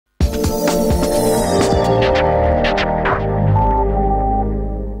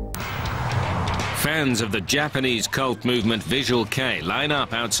Fans of the Japanese cult movement Visual Kei line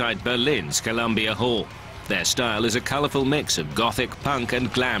up outside Berlin's Columbia Hall. Their style is a colourful mix of gothic, punk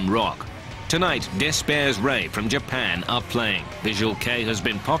and glam rock. Tonight, Despair's Ray from Japan are playing. Visual Kei has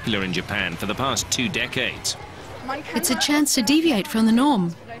been popular in Japan for the past 2 decades. It's a chance to deviate from the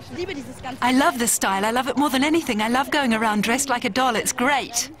norm. I love this style. I love it more than anything. I love going around dressed like a doll. It's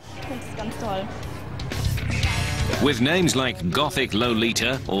great. With names like Gothic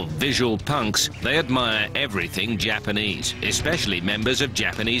Lolita or Visual Punks, they admire everything Japanese, especially members of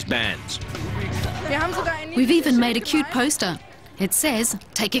Japanese bands. We've even made a cute poster. It says,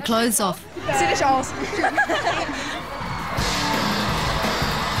 "Take your clothes off."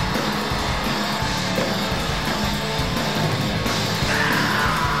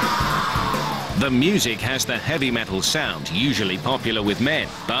 The music has the heavy metal sound, usually popular with men,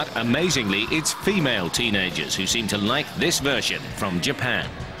 but amazingly, it's female teenagers who seem to like this version from Japan.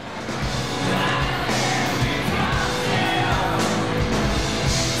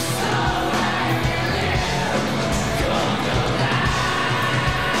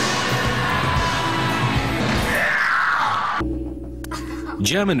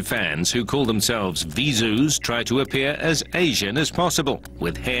 German fans who call themselves Visus try to appear as Asian as possible,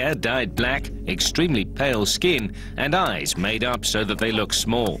 with hair dyed black, extremely pale skin, and eyes made up so that they look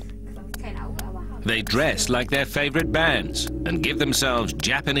small. They dress like their favorite bands and give themselves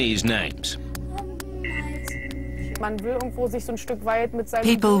Japanese names.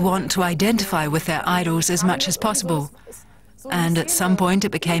 People want to identify with their idols as much as possible. And at some point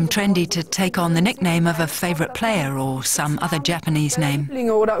it became trendy to take on the nickname of a favorite player or some other Japanese name.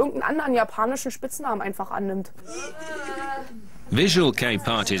 Visual Kei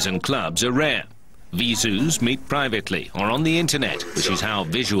parties and clubs are rare. Visus meet privately or on the internet, which is how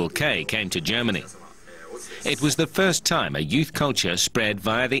Visual Kei came to Germany. It was the first time a youth culture spread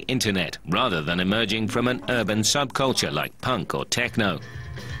via the internet, rather than emerging from an urban subculture like punk or techno.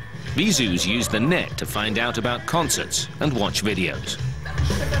 Visus use the net to find out about concerts and watch videos.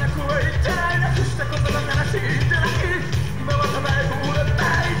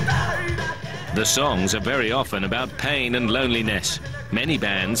 The songs are very often about pain and loneliness. Many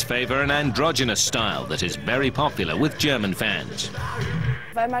bands favor an androgynous style that is very popular with German fans.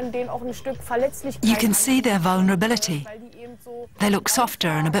 You can see their vulnerability. They look softer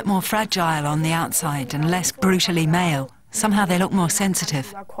and a bit more fragile on the outside and less brutally male. Somehow they look more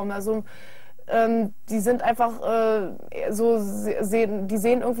sensitive. Die sind einfach die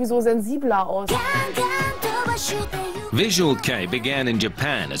sehen irgendwie so sensibler aus. Visual Kei began in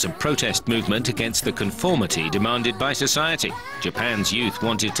Japan as a protest movement against the conformity demanded by society. Japan's youth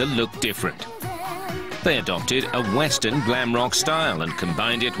wanted to look different. They adopted a Western glam rock style and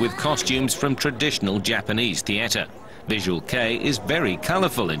combined it with costumes from traditional Japanese theatre. Visual Kei is very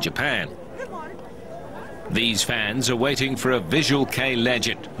colourful in Japan. These fans are waiting for a Visual Kei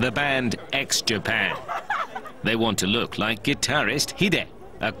legend, the band X-Japan. They want to look like guitarist Hide,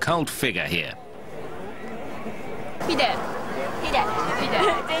 a cult figure here.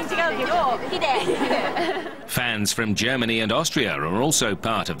 Fans from Germany and Austria are also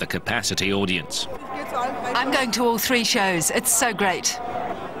part of the capacity audience. I'm going to all 3 shows. It's so great.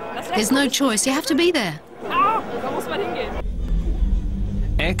 There's no choice, you have to be there.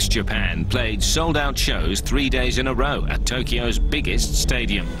 X-Japan played sold-out shows 3 days in a row at Tokyo's biggest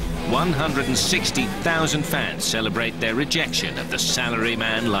stadium. 160,000 fans celebrate their rejection of the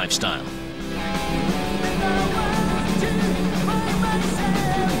salaryman lifestyle.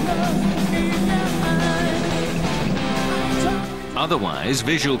 Otherwise,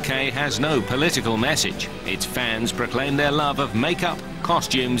 Visual Kei has no political message. Its fans proclaim their love of makeup,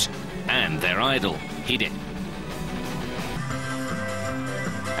 costumes, and their idol, Hide.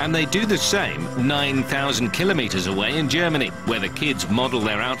 And they do the same 9,000 kilometers away in Germany, where the kids model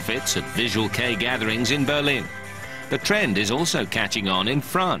their outfits at Visual Kei gatherings in Berlin. The trend is also catching on in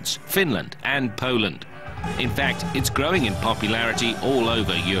France, Finland, and Poland. In fact, it's growing in popularity all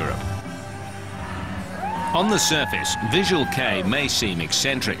over Europe. On the surface, Visual Kei may seem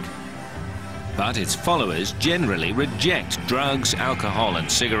eccentric, but its followers generally reject drugs, alcohol,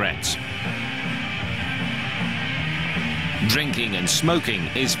 and cigarettes. Drinking and smoking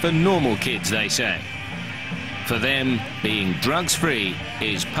is for normal kids, they say. For them, being drugs-free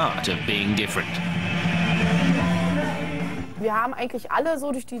is part of being different.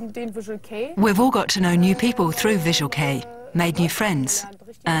 We've all got to know new people through Visual Kei, made new friends.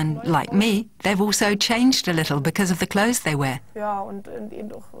 And like me, they've also changed a little because of the clothes they wear.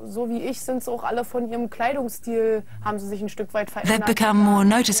 They've become more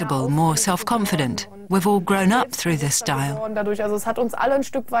noticeable, more self-confident. We've all grown up through this style. Es hat uns alle ein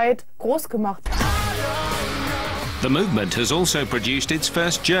Stück weit groß gemacht. The movement has also produced its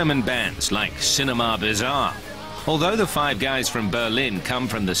first German bands, like Cinema Bizzare. Although the 5 guys from Berlin come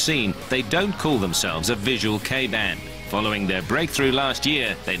from the scene, they don't call themselves a Visual Kei band. Following their breakthrough last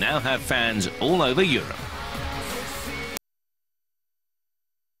year, they now have fans all over Europe.